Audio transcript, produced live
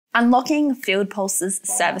Unlocking FieldPulse's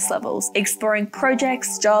service levels, exploring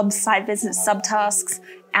projects, jobs, site visits, subtasks,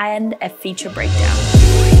 and a feature breakdown.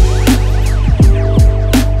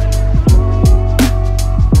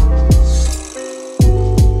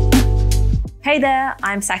 Hey there,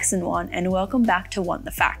 I'm Saxon Want and welcome back to Want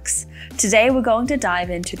the FAQs. Today we're going to dive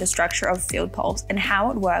into the structure of FieldPulse and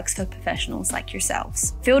how it works for professionals like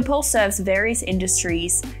yourselves. FieldPulse serves various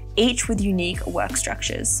industries, each with unique work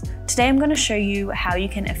structures. Today I'm going to show you how you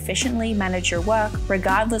can efficiently manage your work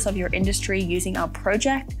regardless of your industry using our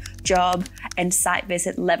project, job, and site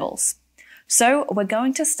visit levels. So we're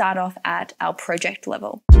going to start off at our project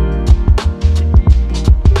level.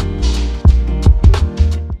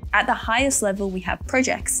 At the highest level, we have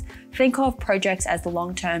projects. Think of projects as the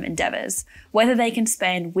long-term endeavors. Whether they can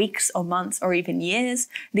span weeks or months or even years,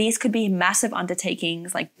 these could be massive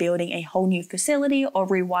undertakings like building a whole new facility or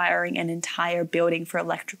rewiring an entire building for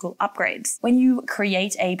electrical upgrades. When you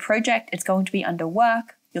create a project, it's going to be under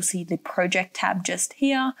work. You'll see the project tab just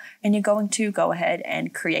here, and you're going to go ahead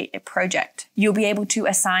and create a project. You'll be able to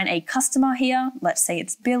assign a customer here. Let's say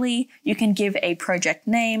it's Billy. You can give a project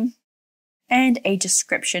name and a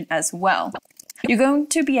description as well. You're going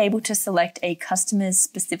to be able to select a customer's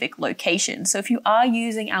specific location. So if you are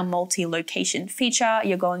using our multi-location feature,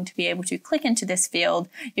 you're going to be able to click into this field.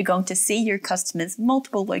 You're going to see your customer's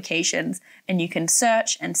multiple locations, and you can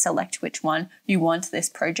search and select which one you want this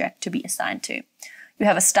project to be assigned to. You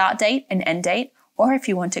have a start date and end date, or if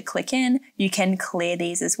you want to click in, you can clear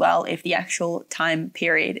these as well if the actual time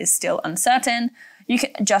period is still uncertain. You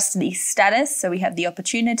can adjust the status, so we have the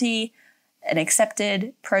opportunity, an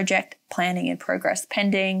accepted, project, planning in progress,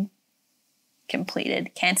 pending, completed,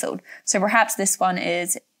 cancelled. So perhaps this one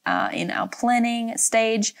is in our planning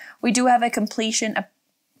stage. We do have a completion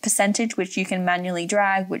percentage, which you can manually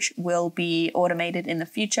drag, which will be automated in the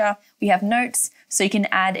future. We have notes, so you can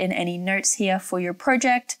add in any notes here for your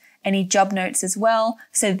project, any job notes as well.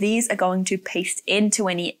 So these are going to paste into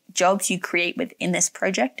any jobs you create within this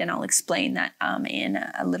project, and I'll explain that in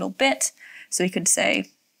a little bit. So we could say,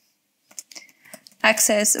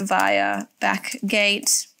 access via back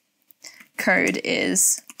gate, code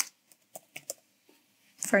is,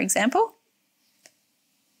 for example.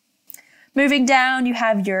 Moving down, you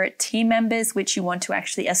have your team members, which you want to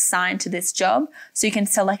actually assign to this job. So you can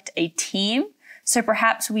select a team. So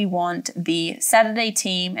perhaps we want the Saturday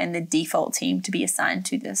team and the default team to be assigned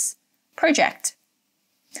to this project.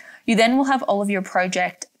 You then will have all of your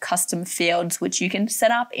project custom fields, which you can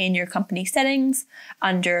set up in your company settings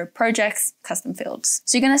under projects, custom fields.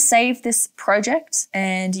 So you're going to save this project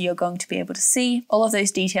and you're going to be able to see all of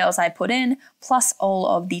those details I put in, plus all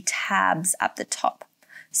of the tabs at the top.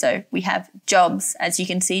 So we have jobs. As you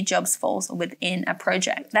can see, jobs falls within a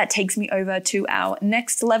project. That takes me over to our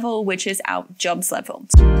next level, which is our jobs level.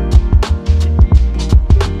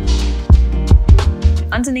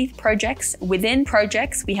 Underneath projects, within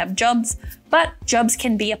projects, we have jobs, but jobs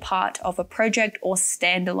can be a part of a project or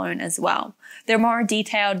standalone as well. They're more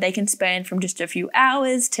detailed. They can span from just a few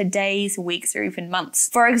hours to days, weeks, or even months.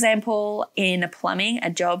 For example, in plumbing, a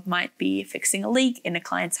job might be fixing a leak in a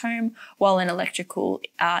client's home, while in electrical,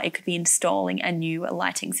 it could be installing a new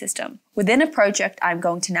lighting system. Within a project, I'm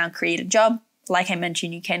going to now create a job. Like I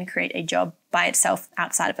mentioned, you can create a job by itself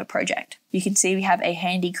outside of a project. You can see we have a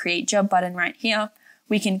handy create job button right here.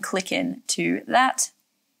 We can click into that,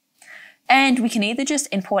 and we can either just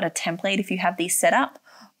import a template if you have these set up,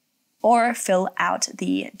 or fill out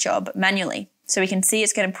the job manually. So we can see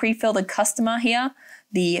it's going to pre-fill the customer here,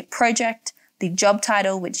 the project, the job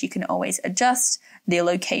title, which you can always adjust, the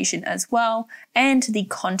location as well, and the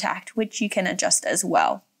contact, which you can adjust as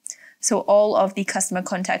well. So all of the customer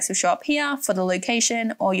contacts will show up here for the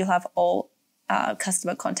location, or you'll have all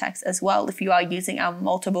customer contacts as well if you are using our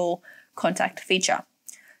multiple contact feature.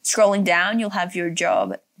 Scrolling down, you'll have your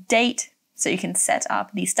job date, so you can set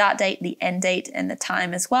up the start date, the end date, and the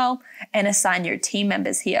time as well, and assign your team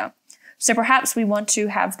members here. So perhaps we want to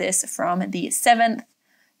have this from the 7th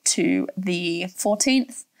to the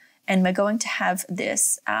 14th, and we're going to have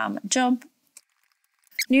this job,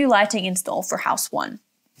 new lighting install for house 1,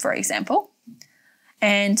 for example.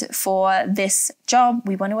 And for this job,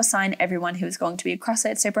 we want to assign everyone who is going to be across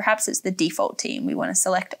it, so perhaps it's the default team. We want to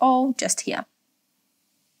select all just here.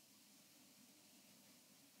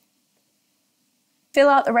 Fill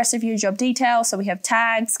out the rest of your job details. So we have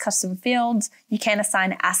tags, custom fields. You can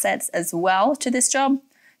assign assets as well to this job.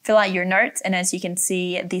 Fill out your notes. And as you can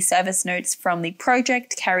see, the service notes from the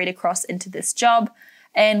project carried across into this job.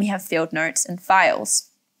 And we have field notes and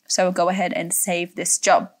files. So we'll go ahead and save this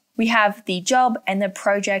job. We have the job and the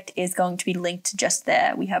project is going to be linked just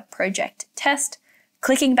there. We have project test,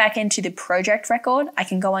 Clicking back into the project record, I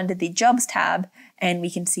can go under the Jobs tab and we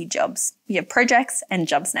can see jobs. We have projects and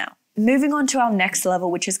jobs now. Moving on to our next level,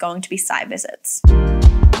 which is going to be site visits.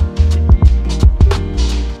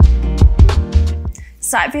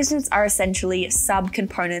 Site visits are essentially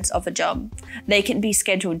subcomponents of a job. They can be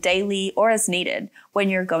scheduled daily or as needed. When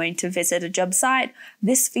you're going to visit a job site,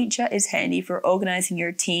 this feature is handy for organizing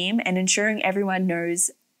your team and ensuring everyone knows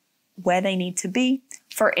where they need to be.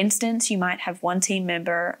 For instance, you might have one team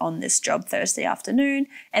member on this job Thursday afternoon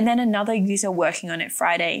and then another user working on it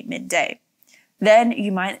Friday midday. Then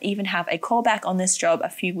you might even have a callback on this job a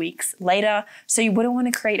few weeks later, so you wouldn't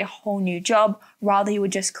want to create a whole new job, rather you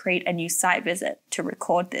would just create a new site visit to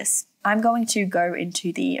record this. I'm going to go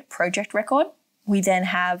into the project record. We then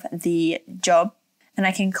have the job, and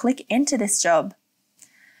I can click into this job,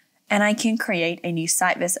 and I can create a new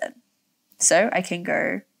site visit. So I can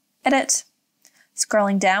go edit.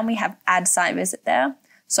 Scrolling down, we have add site visit there.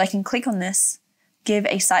 So I can click on this, give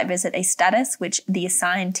a site visit a status, which the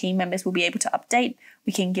assigned team members will be able to update.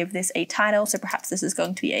 We can give this a title. So perhaps this is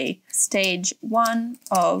going to be a stage 1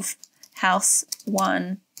 of house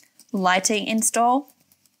 1 lighting install.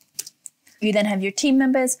 You then have your team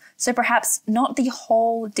members. So perhaps not the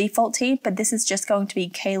whole default team, but this is just going to be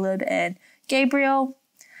Caleb and Gabriel,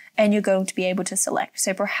 and you're going to be able to select.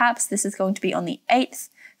 So perhaps this is going to be on the 8th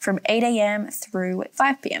from 8 a.m. through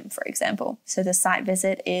 5 p.m., for example. So the site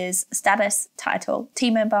visit is status, title,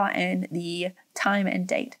 team member, and the time and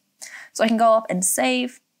date. So I can go up and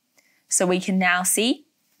save. So we can now see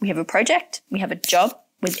we have a project, we have a job.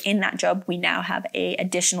 Within that job, we now have an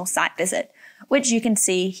additional site visit, which you can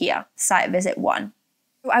see here, site visit 1.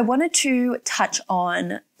 I wanted to touch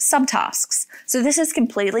on subtasks. So this is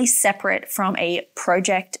completely separate from a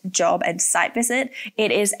project, job, and site visit.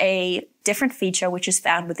 It is a different feature which is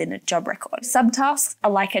found within a job record. Subtasks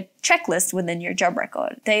are like a checklist within your job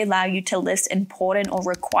record. They allow you to list important or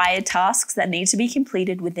required tasks that need to be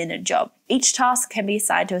completed within a job. Each task can be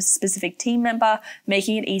assigned to a specific team member,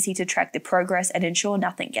 making it easy to track the progress and ensure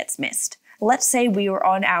nothing gets missed. Let's say we were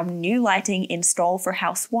on our new lighting install for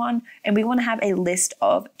house 1 and we want to have a list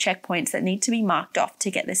of checkpoints that need to be marked off to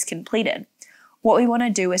get this completed. What we want to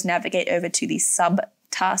do is navigate over to the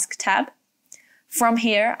Subtask tab. From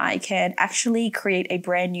here, I can actually create a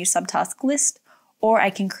brand new subtask list, or I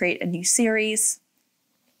can create a new series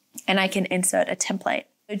and I can insert a template.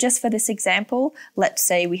 So just for this example, let's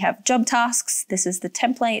say we have job tasks. This is the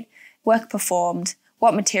template, work performed,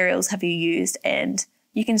 what materials have you used, and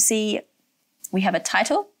you can see we have a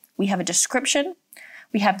title, we have a description,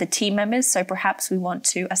 we have the team members. So perhaps we want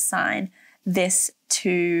to assign this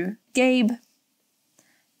to Gabe,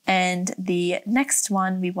 and the next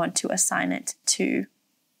one we want to assign it to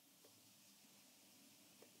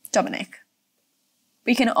Dominic.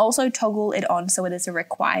 We can also toggle it on so it is a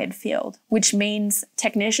required field, which means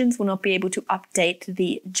technicians will not be able to update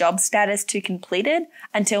the job status to completed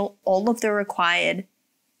until all of the required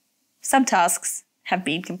subtasks have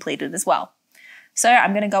been completed as well. So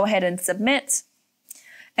I'm going to go ahead and submit.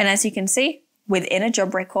 And as you can see, within a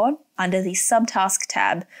job record, under the Subtask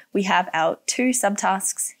tab, we have our 2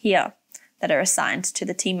 subtasks here that are assigned to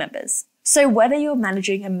the team members. So whether you're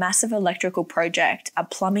managing a massive electrical project, a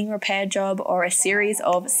plumbing repair job, or a series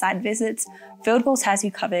of site visits, FieldPulse has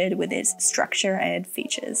you covered with its structure and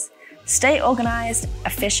features. Stay organized,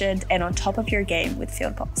 efficient, and on top of your game with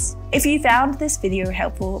FieldPulse. If you found this video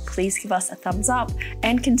helpful, please give us a thumbs up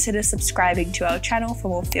and consider subscribing to our channel for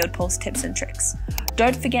more FieldPulse tips and tricks.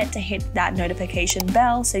 Don't forget to hit that notification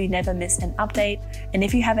bell so you never miss an update. And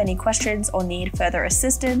if you have any questions or need further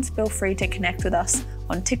assistance, feel free to connect with us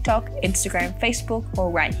on TikTok, Instagram, Facebook, or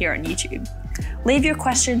right here on YouTube. Leave your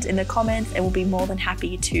questions in the comments and we'll be more than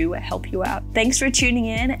happy to help you out. Thanks for tuning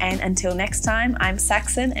in, and until next time, I'm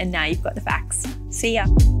Saxon, and now you've got the facts. See ya.